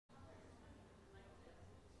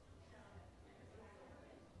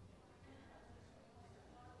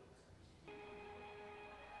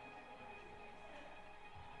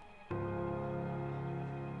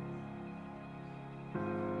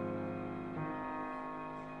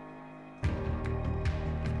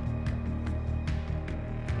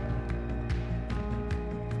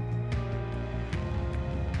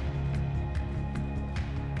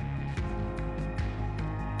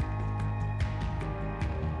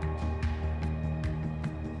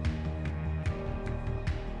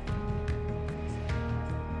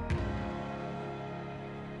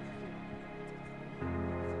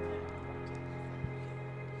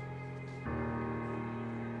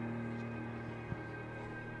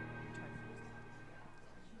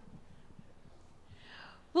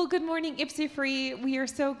Well, good morning, YpsiFree. We are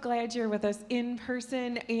so glad you're with us in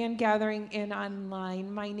person and gathering in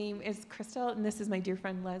online. My name is Crystal, and this is my dear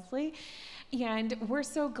friend Leslie. And we're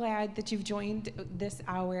so glad that you've joined this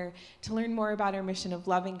hour to learn more about our mission of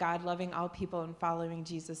loving God, loving all people, and following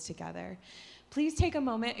Jesus together. Please take a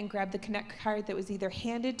moment and grab the Connect card that was either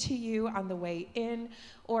handed to you on the way in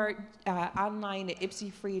or online at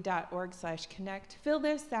ypsifree.org/connect. Fill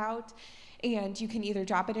this out, and you can either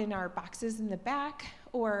drop it in our boxes in the back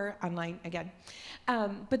or online again.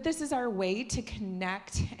 But this is our way to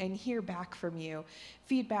connect and hear back from you,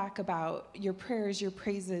 feedback about your prayers, your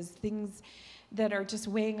praises, things that are just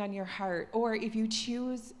weighing on your heart. Or if you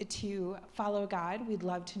choose to follow God, we'd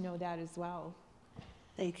love to know that as well.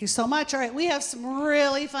 Thank you so much. All right, we have some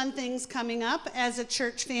really fun things coming up as a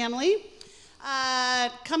church family.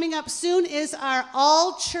 Coming up soon is our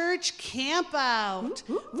all-church camp out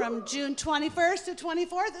from June 21st to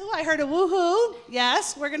 24th. Ooh, I heard a woohoo.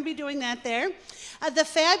 Yes, we're going to be doing that there. The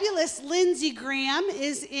fabulous Lindsay Graham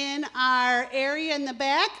is in our area in the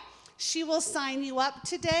back. She will sign you up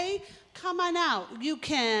today. Come on out. You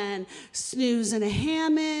can snooze in a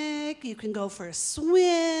hammock. You can go for a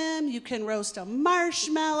swim. You can roast a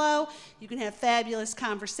marshmallow. You can have fabulous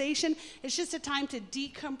conversation. It's just a time to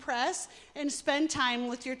decompress and spend time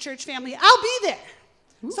with your church family. I'll be there.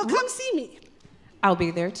 So come see me. I'll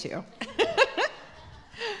be there too.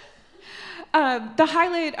 The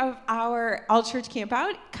highlight of our all-church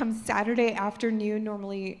campout comes Saturday afternoon,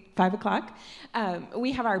 normally 5 o'clock.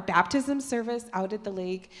 We have our baptism service out at the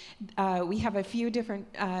lake. We have a few different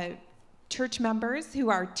church members who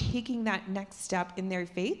are taking that next step in their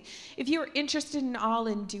faith. If you're interested in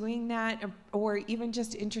doing that, or even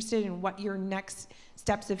just interested in what your next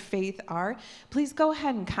steps of faith are, please go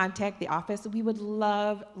ahead and contact the office. We would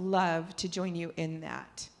love to join you in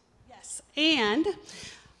that. Yes, and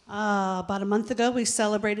about a month ago, we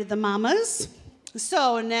celebrated the mamas.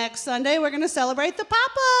 So next Sunday, we're going to celebrate the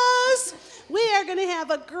papas. We are going to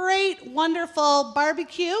have a great, wonderful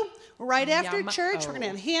barbecue right after church. We're going to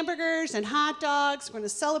have hamburgers and hot dogs. We're going to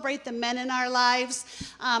celebrate the men in our lives.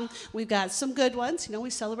 We've got some good ones. You know, we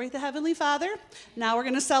celebrate the Heavenly Father. Now we're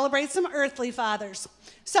going to celebrate some earthly fathers.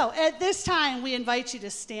 So at this time, we invite you to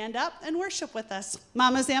stand up and worship with us,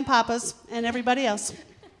 mamas and papas and everybody else.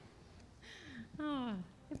 Oh,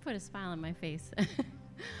 it put a smile on my face.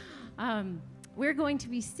 We're going to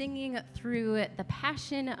be singing through the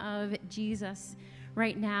Passion of Jesus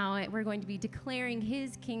right now. We're going to be declaring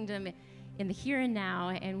his kingdom in the here and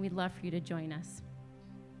now, and we'd love for you to join us.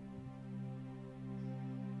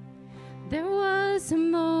 There was a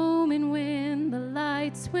moment when the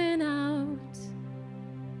lights went out,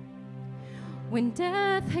 when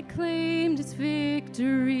death had claimed its victory.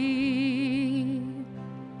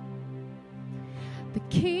 The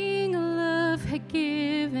King of love had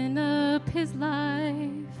given up his life,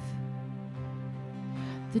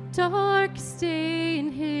 the darkest day in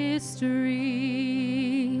history.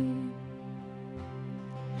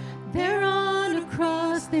 There on a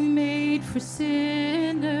cross they made for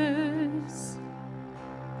sinners,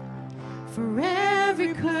 for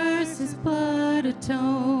every curse his blood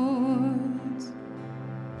atoned.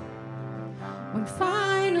 One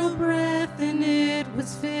final breath and it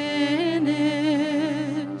was finished,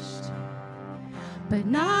 but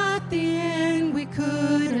not the end we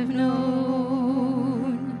could have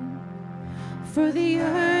known. For the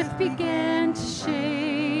earth began to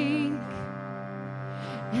shake,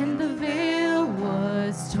 and the veil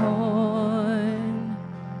was torn.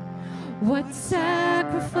 What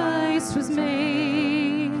sacrifice was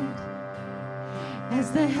made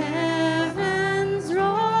as the heavens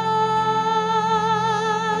roared?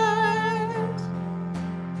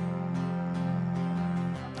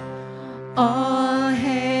 All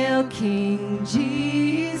hail King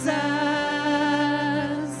Jesus,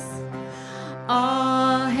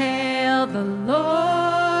 all hail the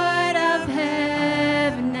Lord of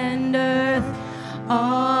heaven and earth,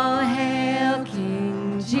 all hail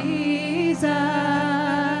King Jesus,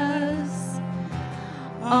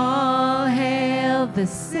 all hail the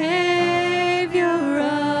Savior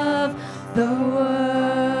of the world.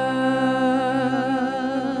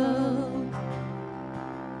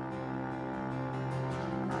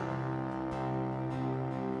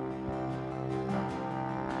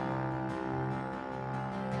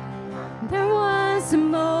 There was a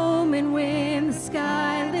moment when the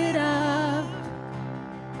sky lit up,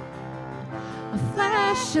 a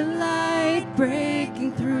flash of light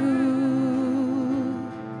breaking through.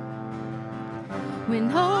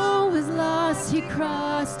 When all was lost, he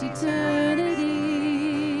crossed eternity.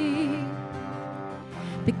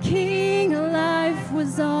 The King of life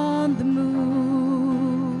was on the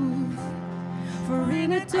move.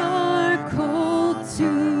 in a dark, cold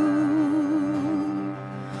tomb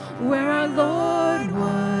where our Lord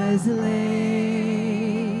was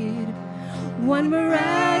laid. One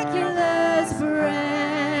miraculous breath,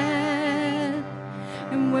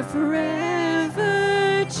 and we're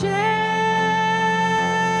forever changed.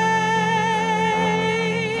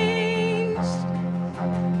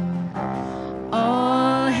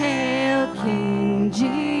 All hail King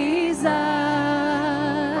Jesus.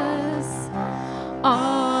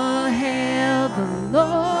 All hail the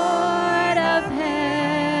Lord of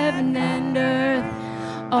heaven and earth.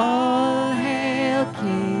 All hail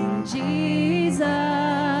King Jesus.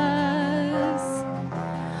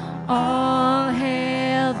 All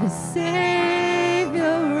hail the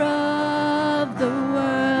Savior of the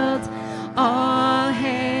world. All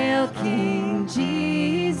hail King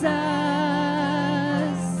Jesus.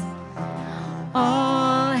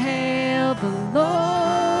 All hail the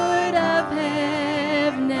Lord of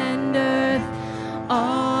heaven and earth.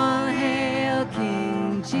 All hail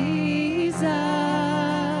King Jesus.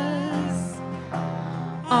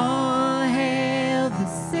 All hail the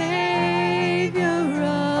Savior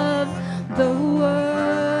of the world.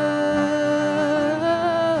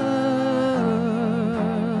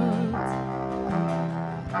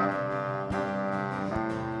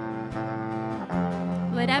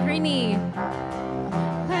 Let every knee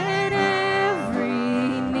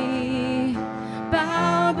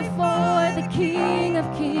bow before the King of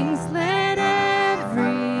Kings. Let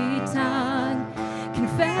every tongue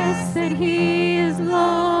confess that He is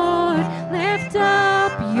Lord. Lift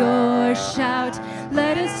up your shout.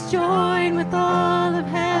 Let us join with all of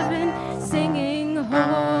heaven, singing holy,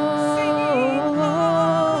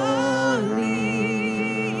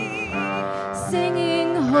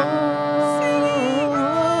 singing holy.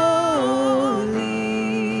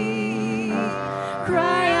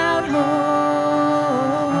 Cry out holy,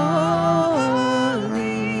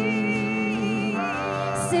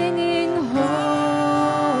 singing holy.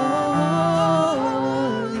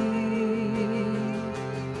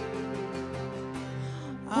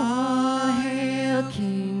 All hail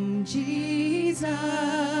King Jesus.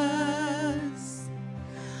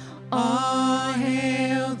 All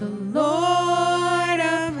hail the Lord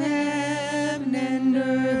of heaven and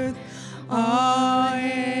earth. All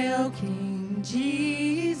hail King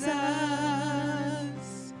Jesus.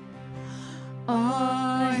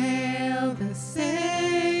 All hail the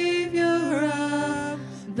Savior of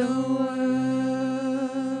the world.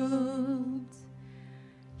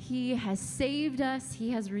 He has saved us,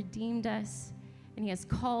 He has redeemed us, and He has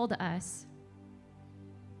called us.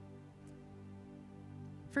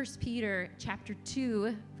 1 Peter chapter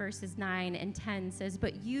 2, verses 9 and 10 says,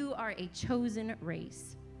 "But you are a chosen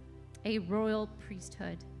race, a royal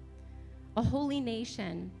priesthood, a holy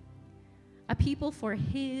nation, a people for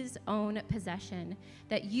His own possession,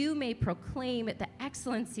 that you may proclaim the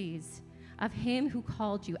excellencies of Him who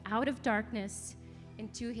called you out of darkness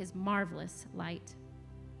into His marvelous light."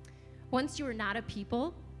 Once you were not a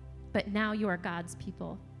people, but now you are God's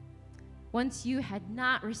people. Once you had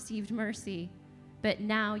not received mercy, but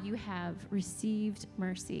now you have received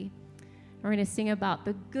mercy. We're going to sing about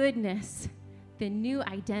the goodness, the new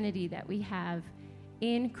identity that we have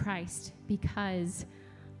in Christ because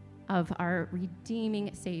of our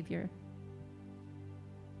redeeming Savior.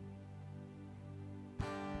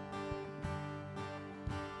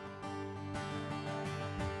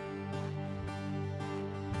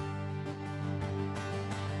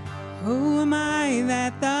 Who am I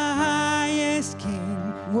that the highest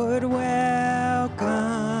King would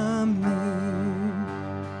welcome me?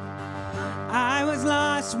 I was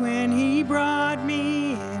lost when He brought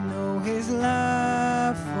me in. Oh, His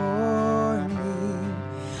love for me.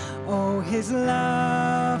 Oh, His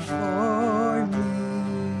love for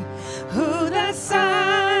me. Who the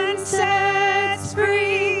Son sets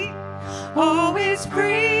free, oh, is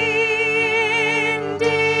free.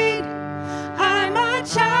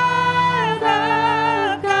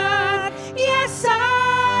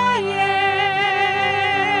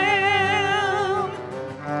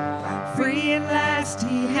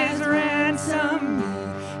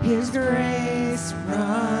 His grace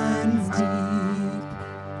runs deep.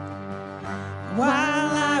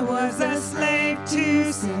 While I was a slave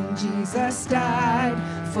to sin, Jesus died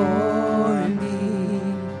for me.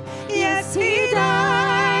 Yes, He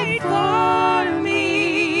died for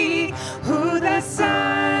me. Who the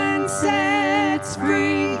Son sets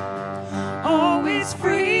free, oh, is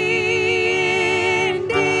free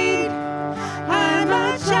indeed. I'm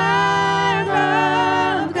a child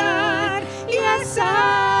of God. Yes,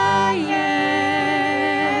 I am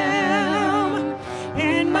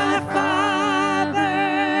in my Father's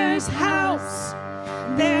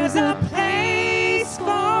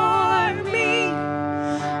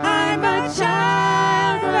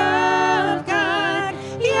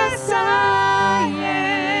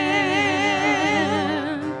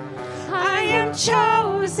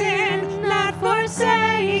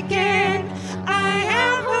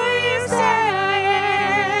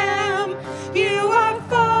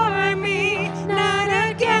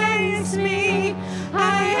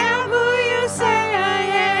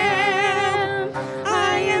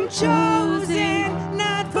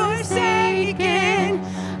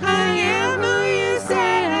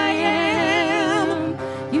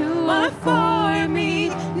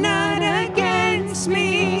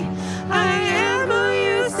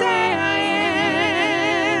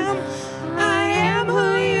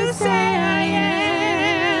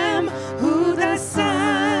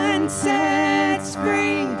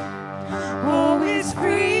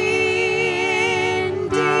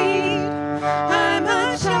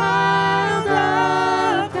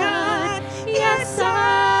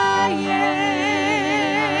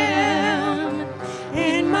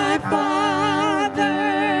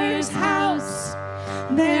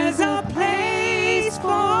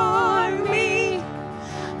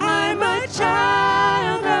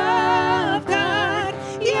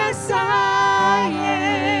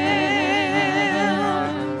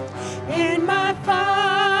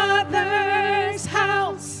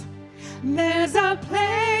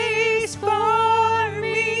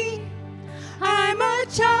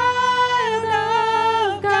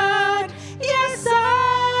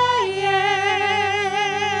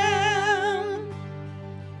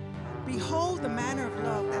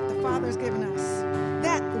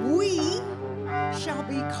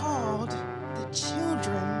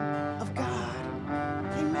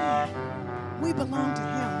We belong to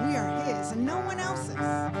him. We are his and no one else's.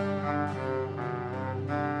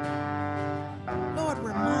 Lord,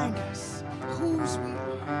 remind us whose we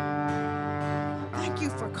are. Thank you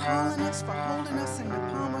for calling us, for holding us in the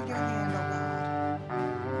palm of your hand, oh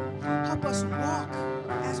God. Help us walk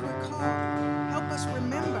as we're called. Help us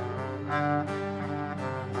remember.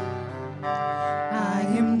 I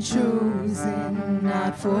am chosen,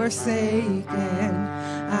 not forsaken.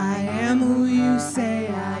 I am who you say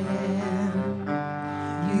I am.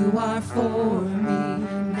 You are for me,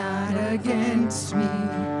 not against me.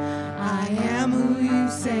 I am who you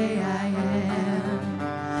say I am.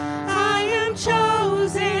 I am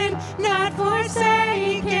chosen, not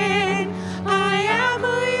forsaken. I am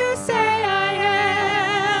who you say I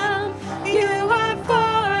am. You are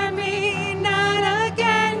for me, not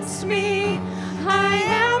against me. I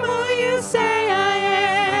am who you say I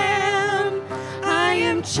am. I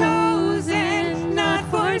am chosen, not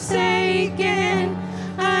forsaken.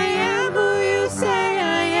 I am who you say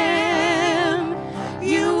I am.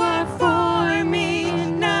 You are for me,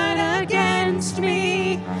 not against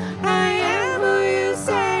me. I am who you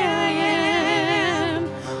say I am.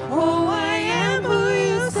 Oh, I am who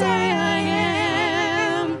you say I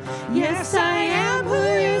am. Yes, I am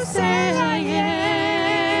who you say I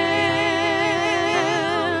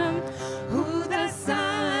am. Who the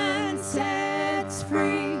sun sets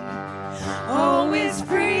free, oh, is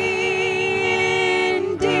free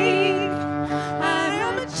indeed. I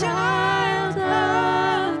am a child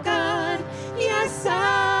of God. Yes,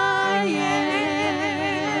 I am.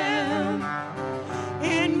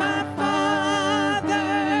 In my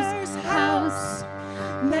Father's house,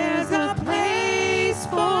 there's a place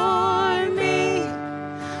for me.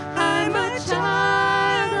 I'm a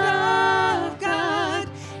child of God.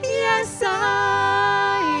 Yes,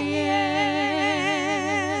 I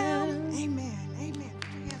am. Amen. Amen.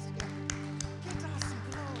 Put your hands together. Give God some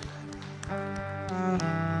glory.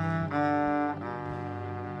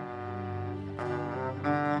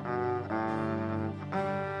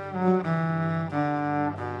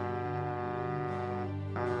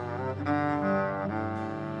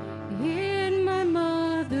 In my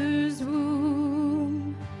mother's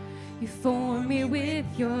womb, you formed me with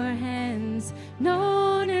your hands,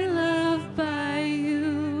 known and loved by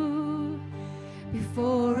you.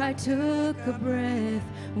 Before I took a breath,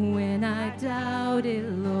 when I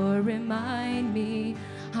doubted, Lord, remind me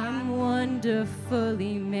I'm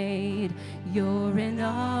wonderfully made. You're an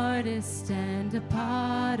artist and a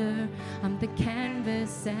potter. I'm the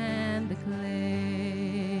canvas and the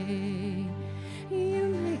clay. You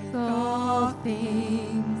make all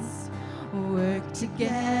things work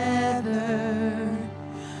together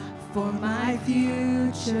for my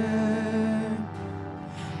future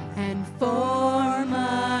and for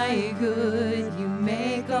my good. You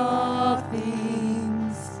make all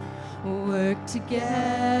things work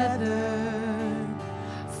together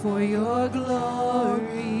for your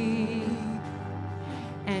glory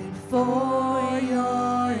and for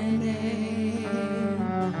your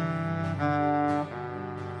name.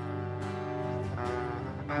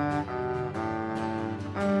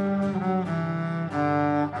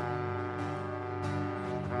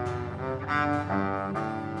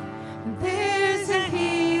 There's a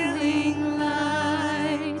healing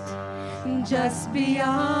light just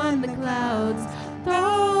beyond the clouds.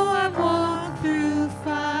 Though I walk through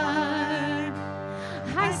fire,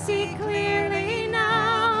 I see clearly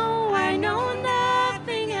now. I know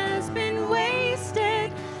nothing has been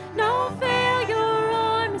wasted, no failure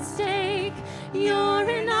or mistake. You're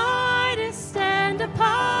an artist and a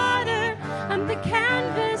potter. I'm the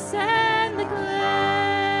canvas and the clay.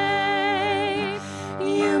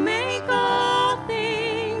 You make all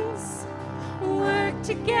things work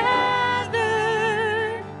together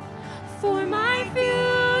for my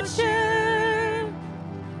future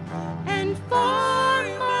and for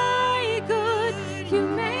my good. You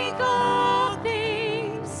make all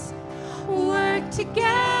things work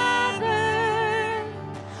together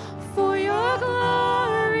for your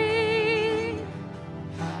glory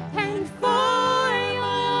and for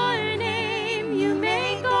your name. You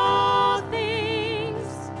make all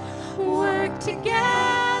things work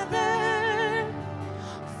together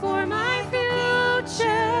for my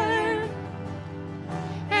future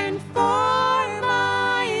and for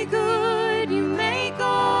my good. You make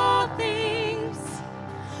all things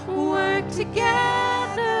work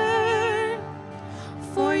together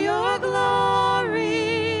for your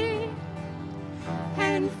glory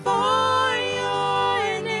and for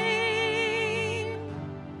your name.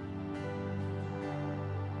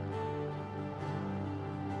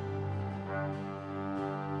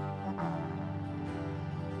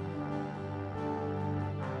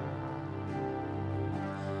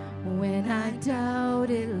 When I doubt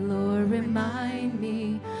it, Lord, remind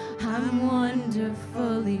me I'm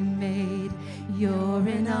wonderfully made. You're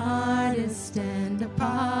an artist and a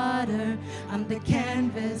potter. I'm the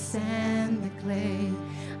canvas and the clay.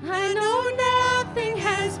 I know nothing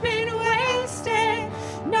has been wasted,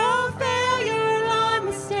 no failure or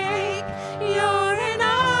mistake. You're an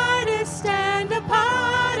artist and a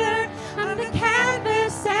potter. I'm the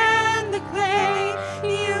canvas and the clay.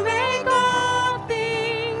 You make all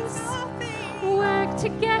things work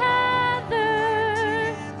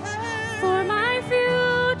together for my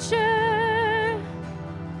future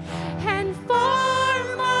and for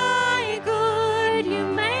my good. You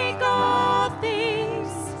make all things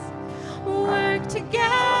work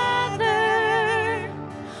together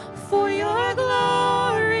for your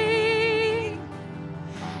glory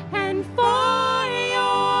and for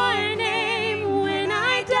your name. When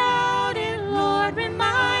I doubt it, Lord,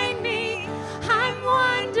 remind me I'm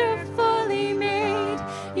wonderfully made.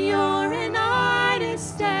 You're an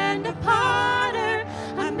artist and a potter.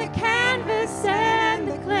 I'm the canvas and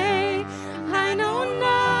the clay. I know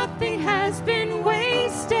nothing has been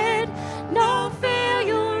wasted, no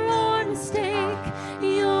failure or mistake.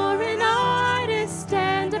 You're an artist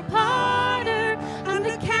and a potter. I'm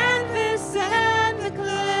the canvas and the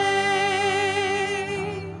clay.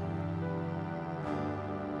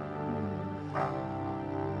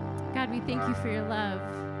 God, we thank you for your love.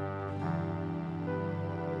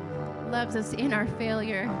 Loves us in our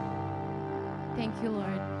failure. Thank you,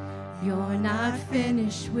 Lord. You're not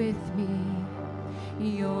finished with me.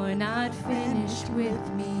 You're not finished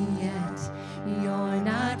with me yet. You're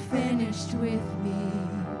not finished with me.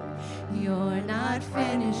 You're not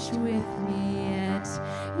finished with me yet.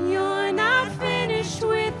 You're not finished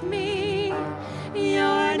with me.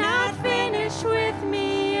 You're not finished with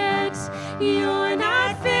me yet. You're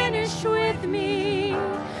not finished with me.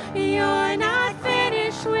 You're not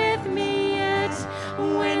finished with me yet.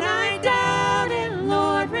 When I doubt it,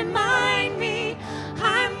 Lord, remind me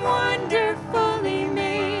I'm wonderfully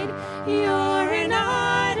made. You're an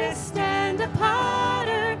artist and a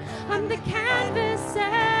potter. I'm the canvas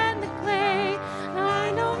and the clay.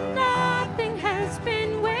 I know nothing has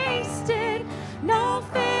been wasted, no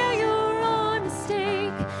failure or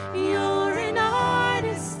mistake. You're an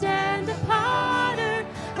artist and a potter.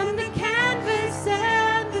 I'm the canvas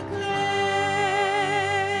and the clay.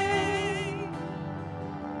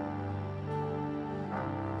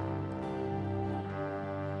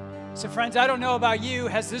 So friends, I don't know about you,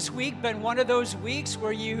 has this week been one of those weeks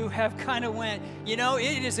where you have kind of went, you know,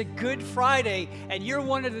 it is a Good Friday and you're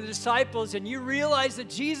one of the disciples and you realize that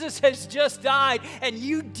Jesus has just died and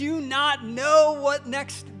you do not know what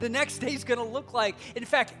the next day is going to look like. In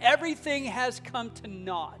fact, everything has come to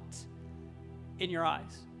naught in your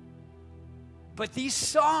eyes. But these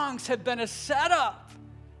songs have been a setup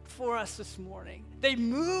for us this morning. They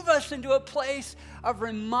move us into a place of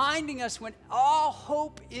reminding us when all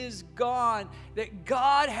hope is gone that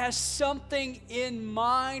God has something in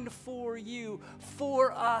mind for you,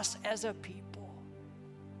 for us as a people,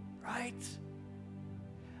 right?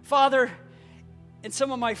 Father, and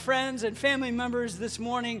some of my friends and family members this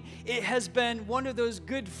morning, it has been one of those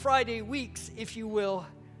Good Friday weeks, if you will.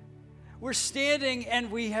 We're standing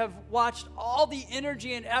and we have watched all the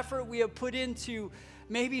energy and effort we have put into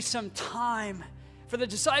maybe some time. For the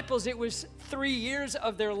disciples, it was 3 years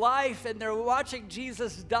of their life, and they're watching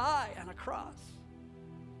Jesus die on a cross.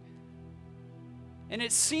 And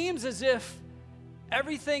it seems as if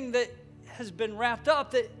everything that has been wrapped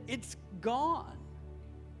up, that it's gone.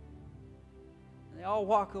 They all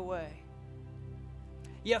walk away.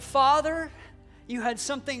 Yet, Father, you had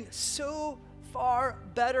something so far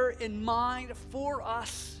better in mind for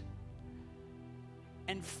us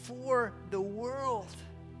and for the world.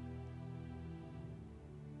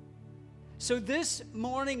 So this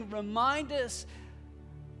morning, remind us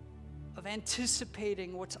of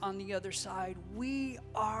anticipating what's on the other side. We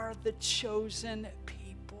are the chosen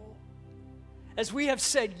people. As we have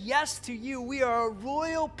said yes to you, we are a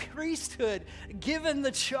royal priesthood, given the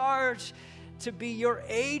charge to be your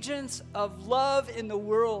agents of love in the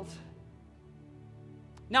world.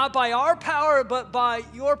 Not by our power, but by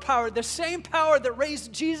your power. The same power that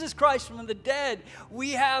raised Jesus Christ from the dead,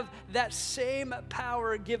 we have that same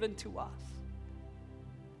power given to us.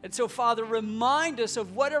 And so, Father, remind us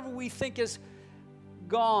of whatever we think is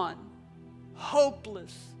gone,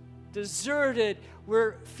 hopeless, deserted,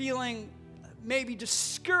 we're feeling maybe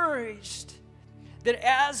discouraged, that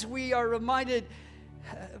as we are reminded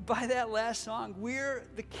by that last song, we're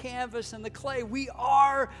the canvas and the clay. We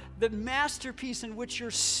are the masterpiece in which you're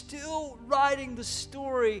still writing the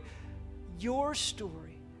story, your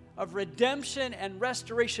story of redemption and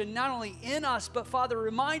restoration, not only in us, but Father,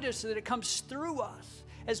 remind us that it comes through us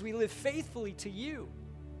as we live faithfully to you.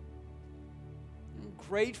 I'm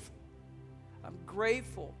grateful. I'm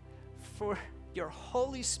grateful for your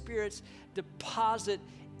Holy Spirit's deposit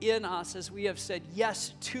in us as we have said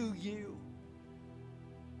yes to you.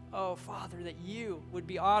 Oh, Father, that you would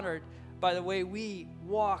be honored by the way we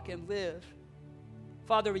walk and live.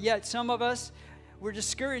 Father, yet some of us, we're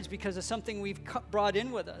discouraged because of something we've brought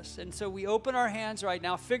in with us. And so we open our hands right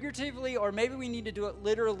now, figuratively, or maybe we need to do it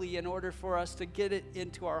literally in order for us to get it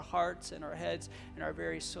into our hearts and our heads and our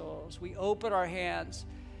very souls. We open our hands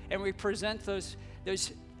and we present those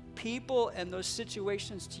people and those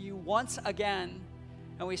situations to you once again.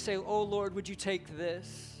 And we say, oh, Lord, would you take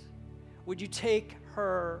this? Would you take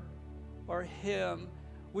her or him?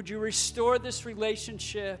 Would you restore this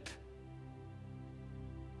relationship?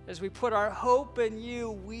 As we put our hope in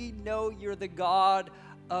you, we know you're the God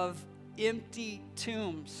of empty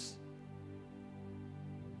tombs.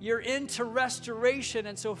 You're into restoration,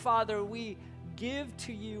 and so, Father, we give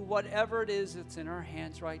to you whatever it is that's in our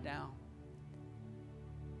hands right now.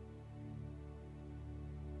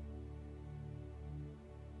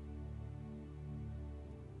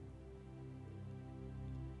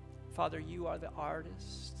 Father, you are the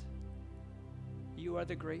artist. You are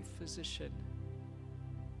the great physician.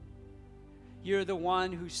 You're the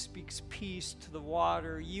one who speaks peace to the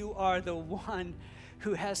water. You are the one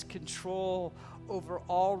who has control over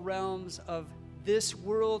all realms of this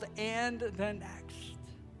world and the next.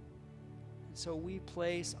 And so we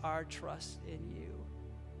place our trust in you.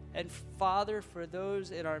 And Father, for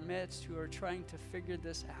those in our midst who are trying to figure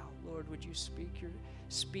this out, Lord, would you speak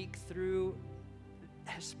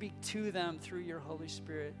to them through your Holy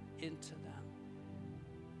Spirit into them.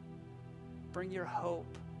 Bring your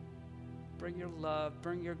hope. Bring your love,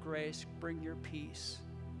 bring your grace, bring your peace.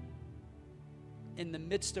 In the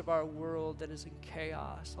midst of our world that is in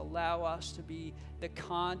chaos, allow us to be the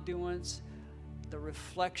conduits, the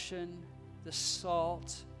reflection, the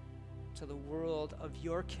salt to the world of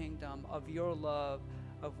your kingdom, of your love,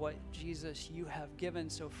 of what, Jesus, you have given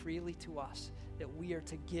so freely to us that we are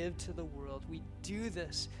to give to the world. We do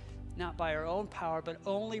this not by our own power, but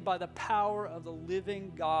only by the power of the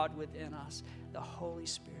living God within us, the Holy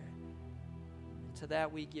Spirit. To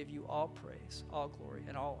that we give you all praise, all glory,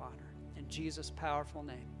 and all honor. In Jesus' powerful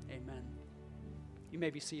name, amen. You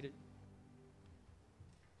may be seated.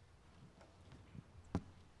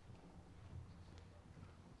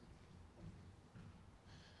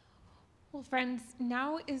 Well, friends,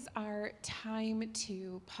 now is our time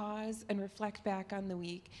to pause and reflect back on the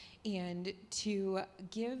week and to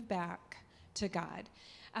give back to God.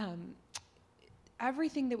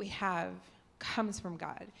 Everything that we have comes from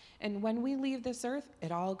God. And when we leave this earth,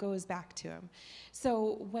 it all goes back to him.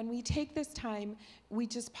 So when we take this time, we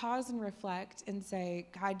just pause and reflect and say,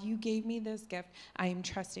 God, you gave me this gift. I am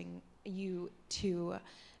trusting you to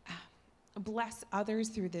bless others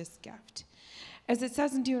through this gift. As it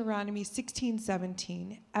says in Deuteronomy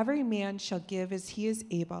 16:17, every man shall give as he is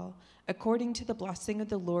able, according to the blessing of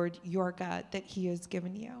the Lord your God that he has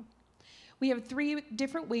given you. We have 3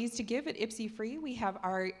 different ways to give at YpsiFree. We have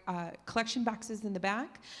our collection boxes in the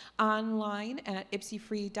back, online at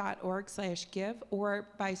ypsifree.org/give, or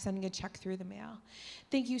by sending a check through the mail.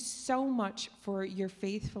 Thank you so much for your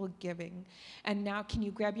faithful giving. And now can you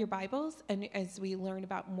grab your Bibles and as we learn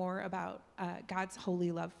more about God's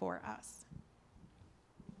holy love for us.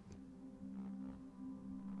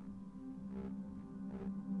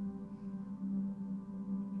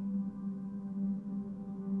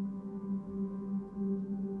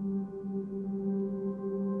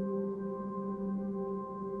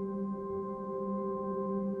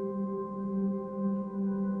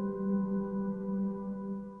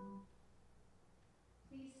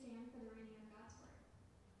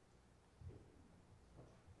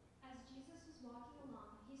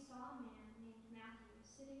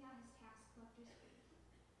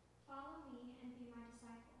 Follow me and be my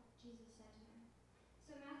disciple, Jesus said to him.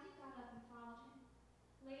 So Matthew got up and followed him.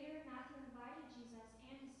 Later, Matthew invited Jesus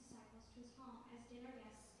and his disciples to his home as dinner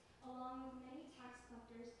guests, along with many tax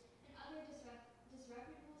collectors and other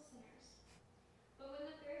disreputable sinners. But when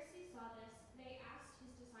the Pharisees saw this, they asked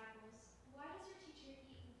his disciples, "Why does your teacher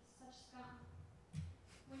eat with such scum?"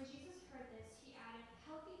 When Jesus heard this, he added,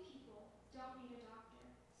 "Healthy people don't need a doctor,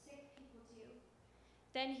 sick people do."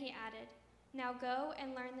 Then he added, "Now go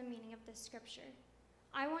and learn the meaning of this scripture.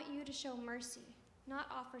 I want you to show mercy,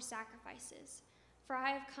 not offer sacrifices, for I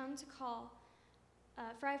have come to call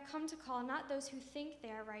not those who think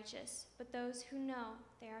they are righteous, but those who know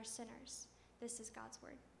they are sinners." This is God's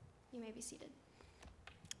word. You may be seated.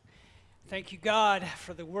 Thank you, God,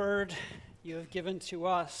 for the word you have given to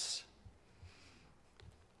us.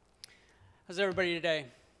 How's everybody today?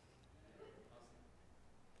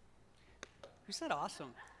 Who said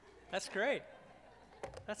awesome? That's great.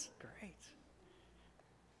 That's great.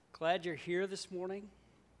 Glad you're here this morning.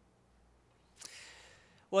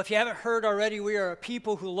 Well, if you haven't heard already, we are a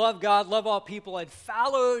people who love God, love all people, and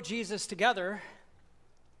follow Jesus together.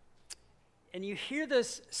 And you hear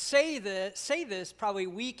this, say this probably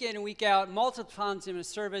week in and week out, multiple times in a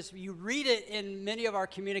service. You read it in many of our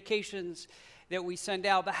communications that we send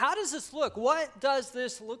out. But how does this look? What does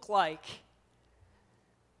this look like?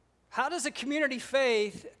 How does a community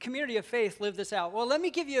of faith live this out? Well, let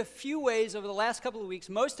me give you a few ways over the last couple of weeks.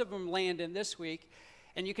 Most of them land in this week.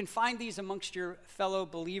 And you can find these amongst your fellow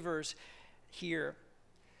believers here.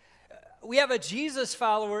 We have a Jesus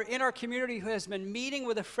follower in our community who has been meeting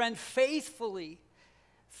with a friend faithfully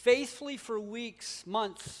for weeks,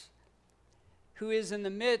 months, who is in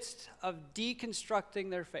the midst of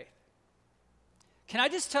deconstructing their faith. Can I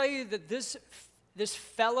just tell you that this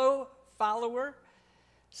fellow follower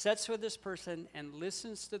sits with this person and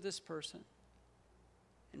listens to this person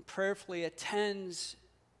and prayerfully attends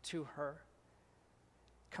to her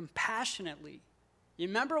compassionately. You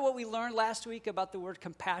remember what we learned last week about the word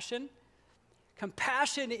compassion?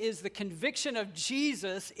 Compassion is the conviction of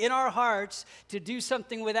Jesus in our hearts to do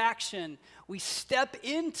something with action. We step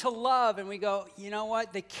into love and we go, you know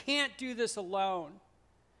what? They can't do this alone.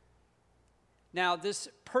 Now, this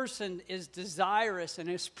person is desirous and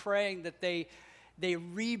is praying that they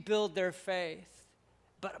rebuild their faith.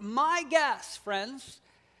 But my guess, friends,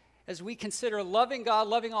 as we consider loving God,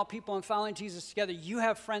 loving all people, and following Jesus together, you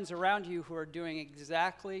have friends around you who are doing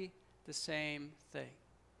exactly the same thing.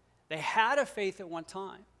 They had a faith at one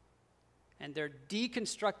time, and they're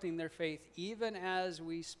deconstructing their faith even as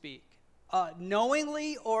we speak,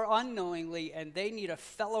 knowingly or unknowingly, and they need a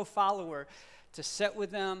fellow follower to sit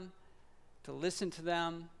with them, to listen to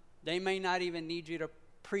them. They may not even need you to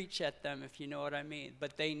preach at them, if you know what I mean,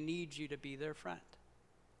 but they need you to be their friend.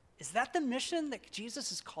 Is that the mission that Jesus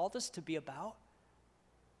has called us to be about?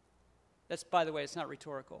 That's, by the way, it's not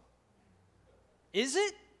rhetorical. Is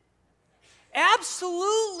it?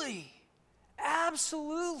 Absolutely.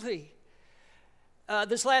 Absolutely.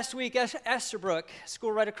 This last week, Esterbrook,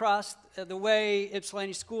 school right across the way,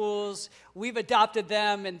 Ypsilanti schools, we've adopted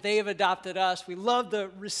them and they've adopted us. We love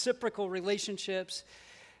the reciprocal relationships.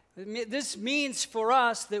 This means for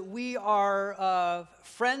us that we are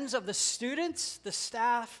friends of the students, the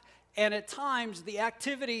staff, and at times the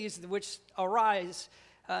activities which arise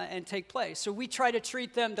and take place. So we try to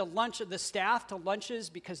treat them to the staff to lunches,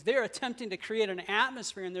 because they're attempting to create an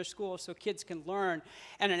atmosphere in their school so kids can learn,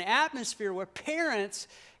 and an atmosphere where parents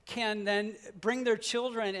can then bring their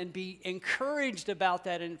children and be encouraged about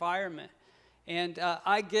that environment. And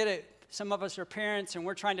I get it. Some of us are parents and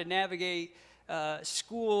we're trying to navigate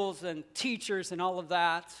schools and teachers and all of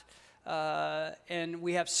that. And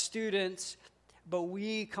we have students, but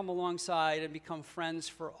we come alongside and become friends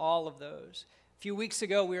for all of those. A few weeks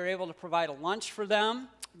ago, we were able to provide a lunch for them,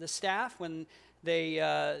 the staff, when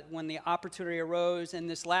the opportunity arose. And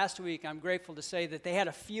this last week, I'm grateful to say that they had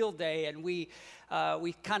a field day, and we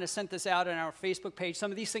kind of sent this out on our Facebook page. Some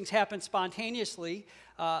of these things happen spontaneously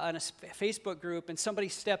on a Facebook group, and somebody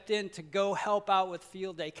stepped in to go help out with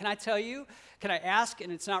field day. Can I tell you, can I ask,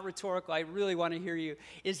 and it's not rhetorical, I really want to hear you,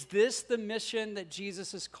 is this the mission that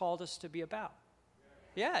Jesus has called us to be about?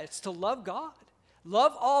 Yeah, it's to love God.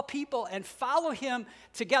 Love all people and follow him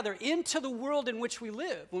together into the world in which we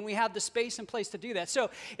live when we have the space and place to do that.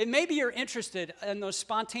 So maybe you're interested in those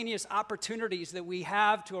spontaneous opportunities that we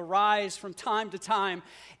have to arise from time to time,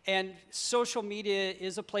 and social media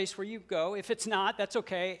is a place where you go. If it's not, that's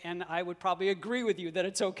okay, and I would probably agree with you that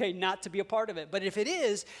it's okay not to be a part of it. But if it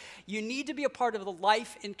is, you need to be a part of the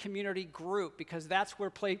Life in Community group, because that's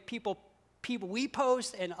where people we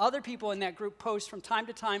post and other people in that group post from time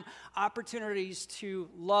to time opportunities to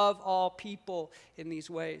love all people in these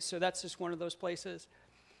ways. So that's just one of those places.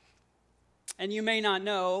 And you may not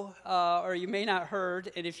know, or you may not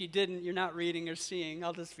heard, and if you didn't, you're not reading or seeing,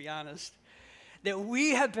 I'll just be honest, that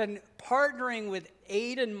we have been partnering with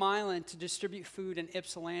Aid and Milan to distribute food in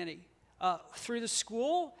Ypsilanti through the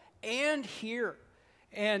school and here.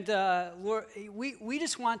 And we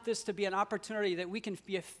just want this to be an opportunity that we can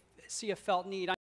see a felt need.